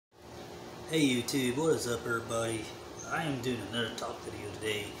Hey YouTube, what is up everybody? I am doing another talk video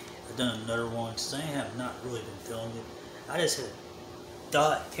today. I've done another one because I have not really been feeling it. I just had a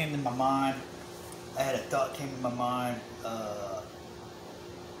thought came to my mind.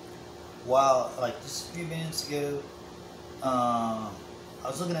 While like just a few minutes ago. I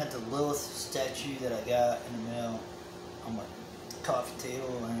was looking at the Lilith statue that I got in the mail on my coffee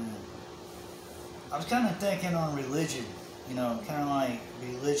table, and I was kind of thinking on religion. Kind of like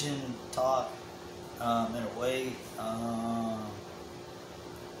religion talk in a way. I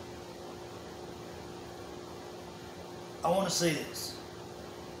want to say this.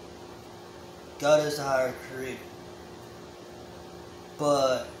 God is the higher creator.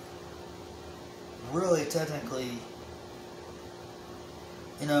 But really, technically,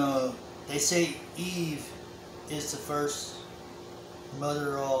 they say Eve is the first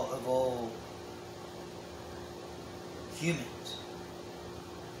mother of all humans.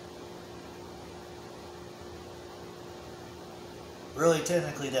 Really,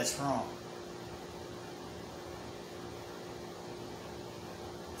 technically, that's wrong.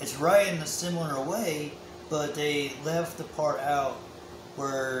 It's right in a similar way, but they left the part out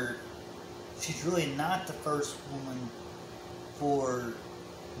where she's really not the first woman for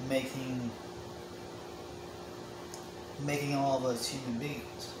making all of us human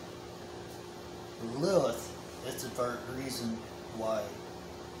beings. Lilith is the reason why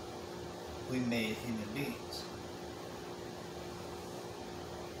we made human beings.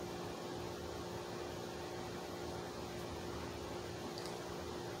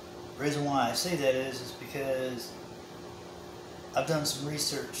 The reason why I say that is because I've done some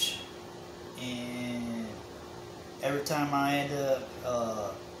research, and every time I end up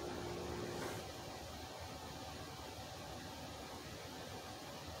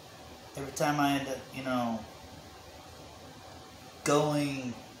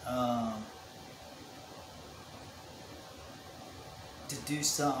going to do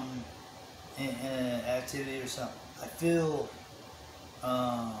something in an activity or something, I feel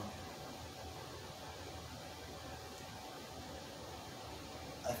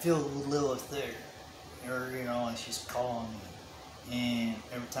Lilith there, or like she's calling me, and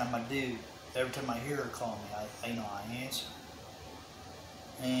every time I hear her call me, I answer,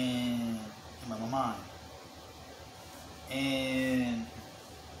 and in my mind, and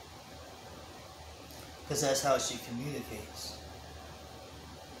because that's how she communicates.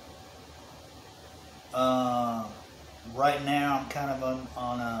 Right now, I'm kind of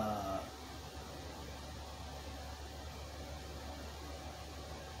on a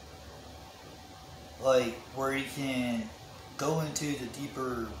like where you can go into the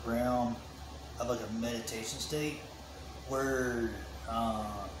deeper realm of like a meditation state where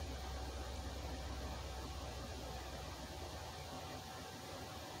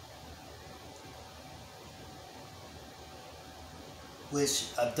which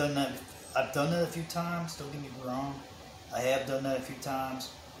I've done that a few times, don't get me wrong. I have done that a few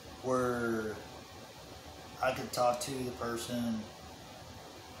times where I could talk to the person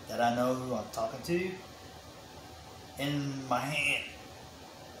that I know who I'm talking to. In my hand,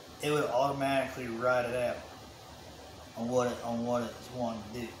 it would automatically write it out on what it's wanting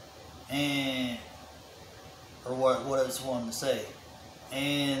to do, and or what it's wanting to say,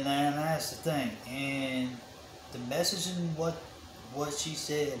 and that's the thing. And the message and what she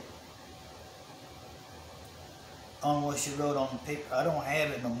said on what she wrote on the paper, I don't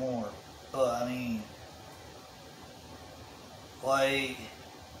have it no more. But I mean, like,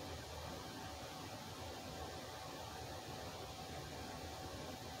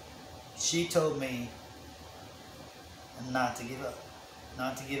 she told me not to give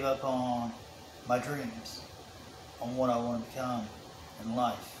up on my dreams, on what I want to become in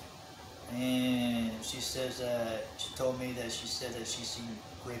life. And she told me that she said that she seen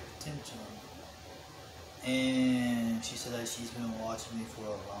great potential in me. And she said that she's been watching me for a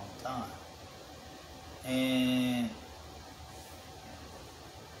long time. And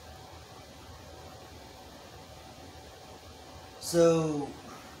so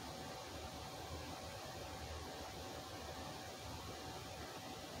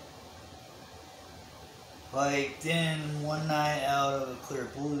like then one night out of a clear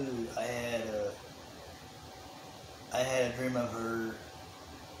blue, I had a dream of her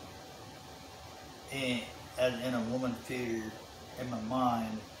in a woman figure in my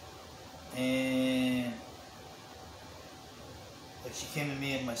mind, and like she came to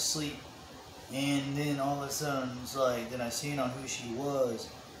me in my sleep, and then all of a sudden it's like then I seen on who she was,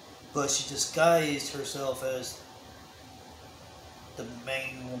 but she disguised herself as the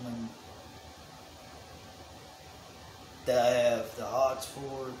main woman that I have the hots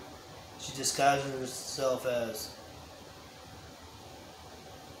for. she disguises herself as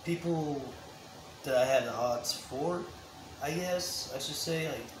people that I have the hots for, I guess I should say,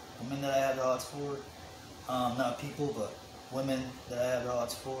 like women that I have the hots for. Not people, but women that I have the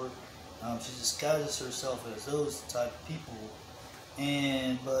hots for. She disguises herself as those type of people,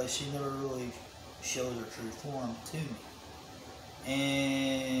 but she never really shows her true form to me.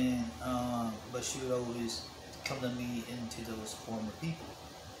 But she would always come to me into those former people,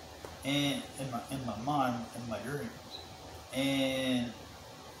 and in my mind, in my dreams, and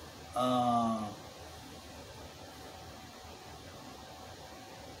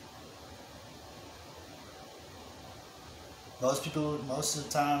most of the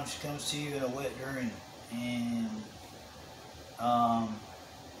time, she comes to you in a wet dream, and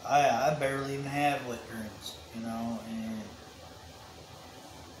I barely even have wet dreams,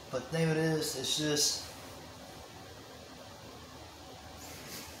 but the thing of it is, it's just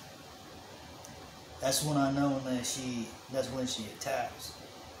that's when I know that's when she attacks.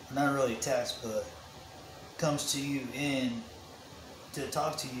 Not really attacks, but comes to you to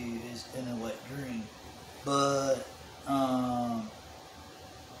talk to you is in a wet dream. But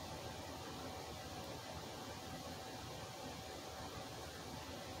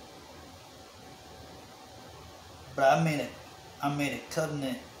I made a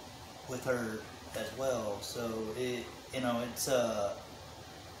covenant with her as well. So it's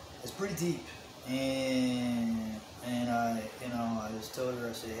pretty deep, and I just told her,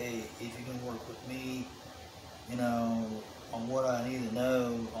 I said, hey, if you can work with me, on what I need to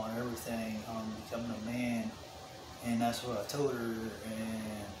know on everything on becoming a man, and that's what I told her,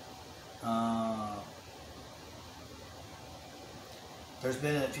 and there's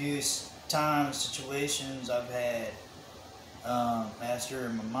been a few situations I've had asked her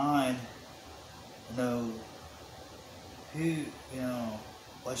in my mind, who,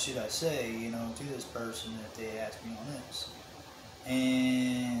 what should I say, to this person if they ask me on this.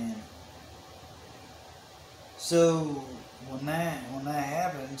 And so when that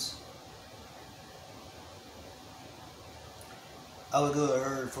happens, I would go to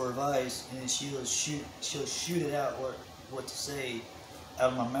her for advice, and she'll shoot it out what to say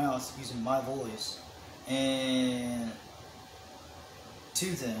out of my mouth using my voice and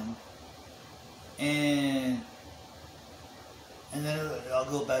to them, and then I'll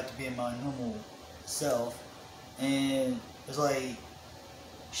go back to being my normal self, and it's like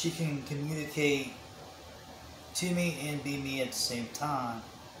she can communicate to me and be me at the same time.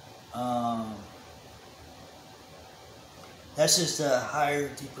 That's just a higher,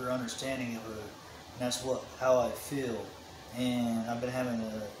 deeper understanding of her, and that's how I feel, and I've been having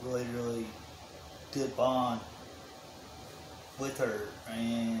a really, really good bond with her,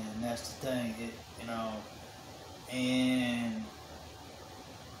 and that's the thing, and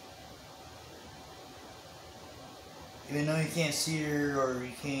even though you can't see her, or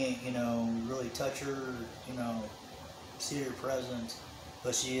you can't, really touch her, see her presence,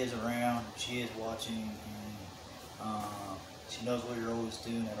 but she is around, she is watching, and she knows what you're always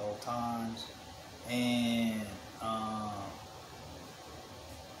doing at all times, and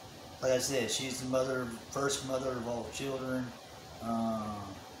like I said, she's the first mother of all children.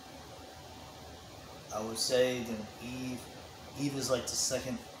 I would say that Eve is like the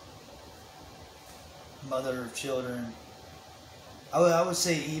second mother of children. I would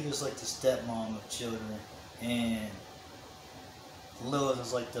say Eve is like the stepmom of children, and Lilith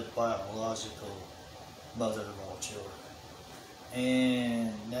is like the biological mother of all children.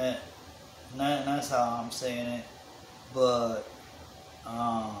 And that's how I'm saying it. But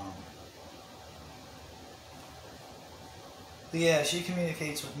yeah, she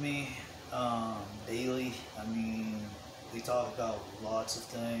communicates with me daily. I mean, we talk about lots of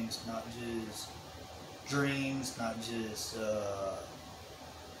things, not just dreams, not just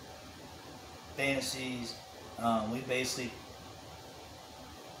fantasies. We basically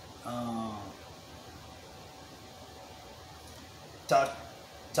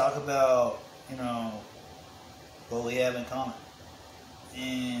talk about what we have in common,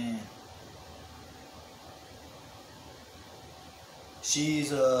 and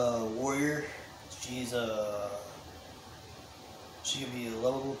she's a warrior. She can be a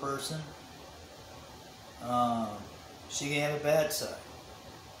lovable person. She can have a bad side.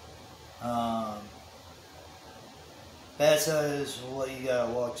 Bad side is what you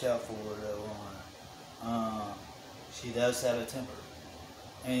gotta watch out for, though. She does have a temper,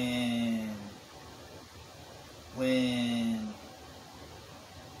 and when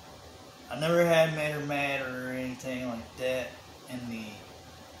I never had made her mad or anything like that in me.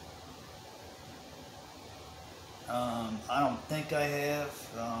 I don't think I have.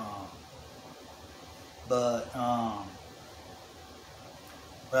 but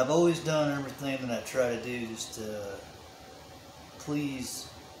I've always done everything that I try to do just to please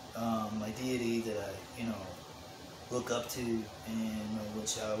my deity that I, look up to, and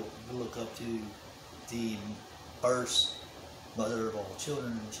which I look up to the first mother of all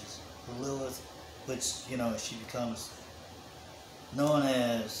children, which is Lilith, which, she becomes known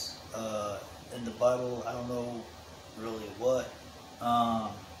as, in the Bible, I don't know really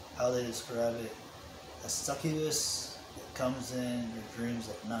how they describe it, a succubus that comes in your dreams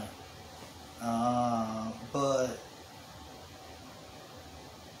at night. But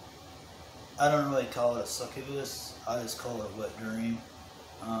I don't really call it a succubus, I just call it a wet dream.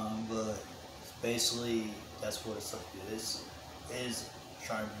 But basically, that's what a succubus is,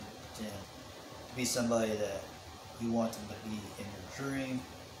 trying to pretend to be somebody that you want them to be in your dream,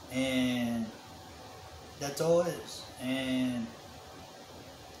 and that's all it is.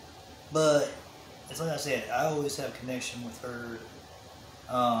 But it's like I said, I always have connection with her.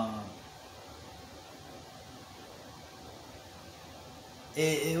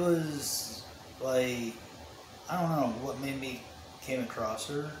 It was like, I don't know what made me came across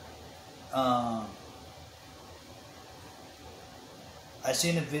her. I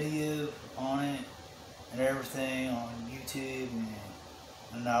seen a video on it and everything on YouTube,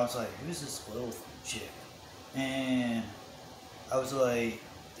 and I was like, who's this little chick? And I was like,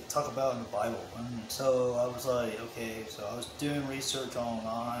 they talk about it in the Bible, and so I was like, okay, so I was doing research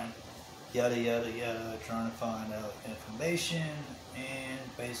online, yada yada yada, trying to find out information, and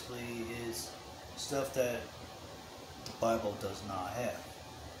basically it's stuff that the Bible does not have.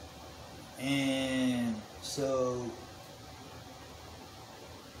 And so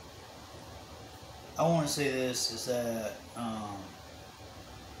I want to say this, is that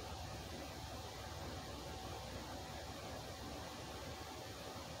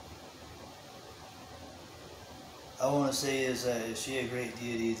I want to say is that, is she a great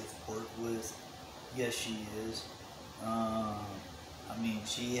deity to work with? Yes, she is. I mean,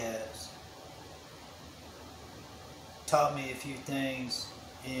 she has taught me a few things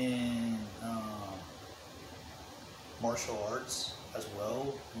in martial arts as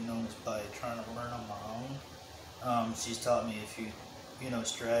well, just by trying to learn on my own. She's taught me a few,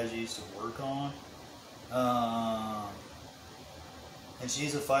 strategies to work on. And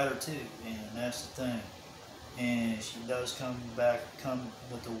she's a fighter too, and that's the thing. And she does come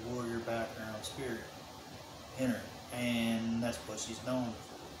with the warrior background spirit in her, and that's what she's known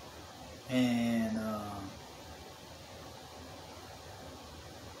for. And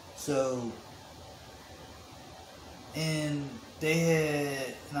so, and they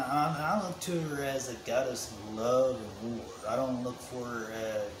had, I look to her as a goddess of love and war. I don't look for her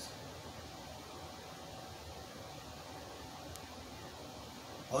as,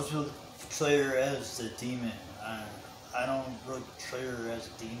 most people portray her as a demon. I don't really portray her as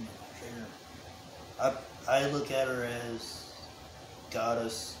a demon. I look at her as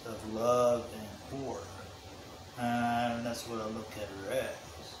goddess of love and war, and that's what I look at her as.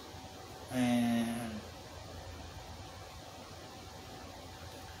 And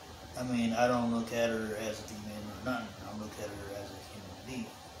I mean, I don't look at her as a demon or nothing. I look at her as a human being,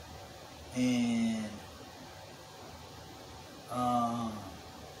 and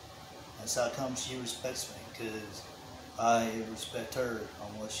that's how come she respects me, because I respect her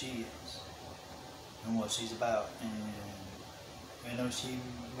on what she is and what she's about. And she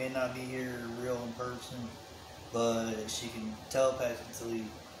may not be here real in person, but she can telepathically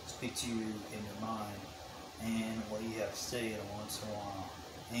speak to you in your mind and what you have to say every once in a while.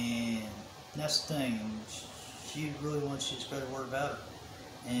 And that's the thing. She really wants you to spread the word about her,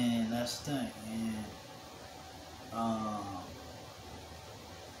 and that's the thing.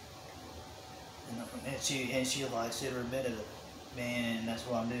 And she likes it or admit it, man. And that's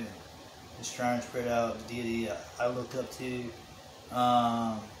what I'm doing. Just trying to spread out the deity I look up to.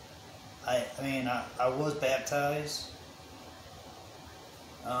 I was baptized.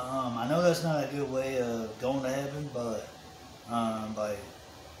 I know that's not a good way of going to heaven, but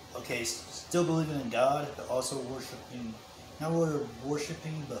still believing in God, but also worshiping, not really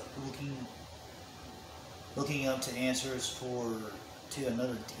worshiping, but looking up to answers to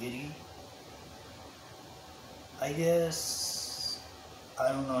another deity. I guess,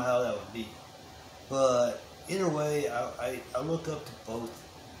 I don't know how that would be, but either way, I look up to both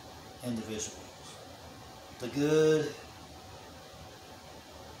individuals. The good,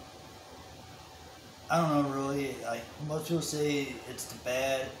 I don't know really, most people say it's the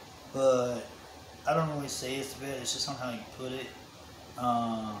bad, but I don't really say it's the bad, it's just on how you put it.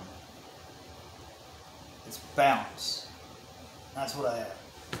 It's balance. That's what I have.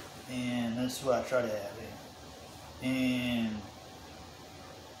 and that's what I try to have.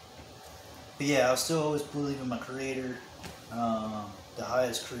 But yeah, I still always believe in my creator, the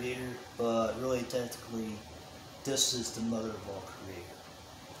highest creator, but really technically this is the mother of all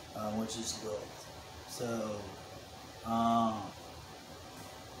creator, which is Lilith. So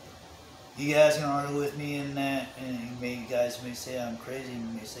you guys can argue with me in that, and you guys may say I'm crazy,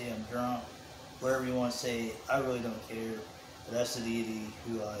 you may say I'm drunk, whatever you want to say. I really don't care. But that's the deity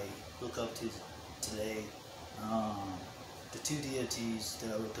who I look up to today. The two deities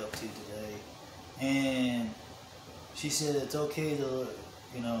that I look up to today. And she said it's okay to,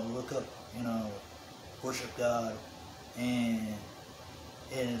 look up, worship God, and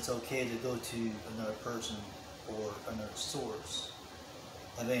it's okay to go to another person or another source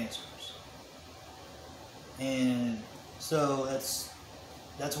of answers. And so that's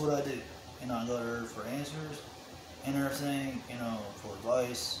what I do. I go to her for answers and everything, for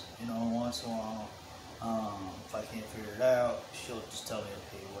advice, once in a while. If I can't figure it out, she'll just tell me,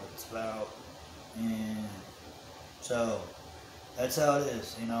 okay, what it's about. And so that's how it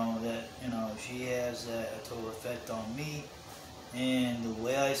is, that, she has a total effect on me. And the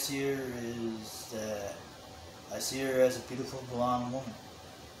way I see her is that I see her as a beautiful blonde woman.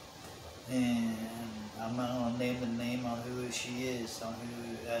 And I'm not going to name the name on who she is, on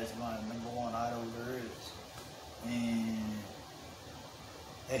who as my #1 idol there is. And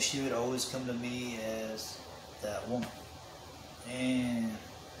as she would always come to me as that woman. And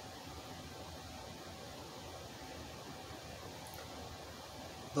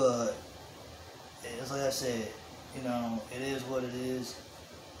but it's like I said, it is what it is.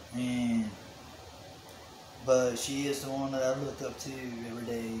 But she is the one that I look up to every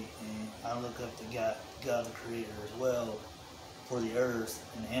day, and I look up to God the Creator as well, for the earth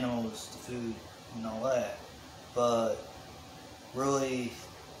and the animals, the food, and all that. But really,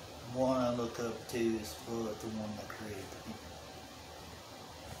 the one I look up to is Lilith, the one that created the people.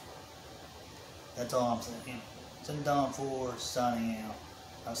 That's all I'm saying. It's Dawn 4 signing out.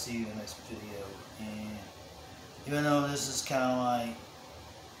 I'll see you in the next video. And even though this is kind of like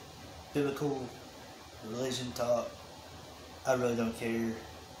biblical religion talk, I really don't care.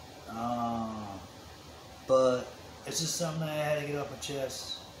 But it's just something that I had to get off my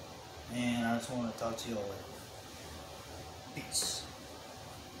chest, and I just want to talk to you all later. Peace.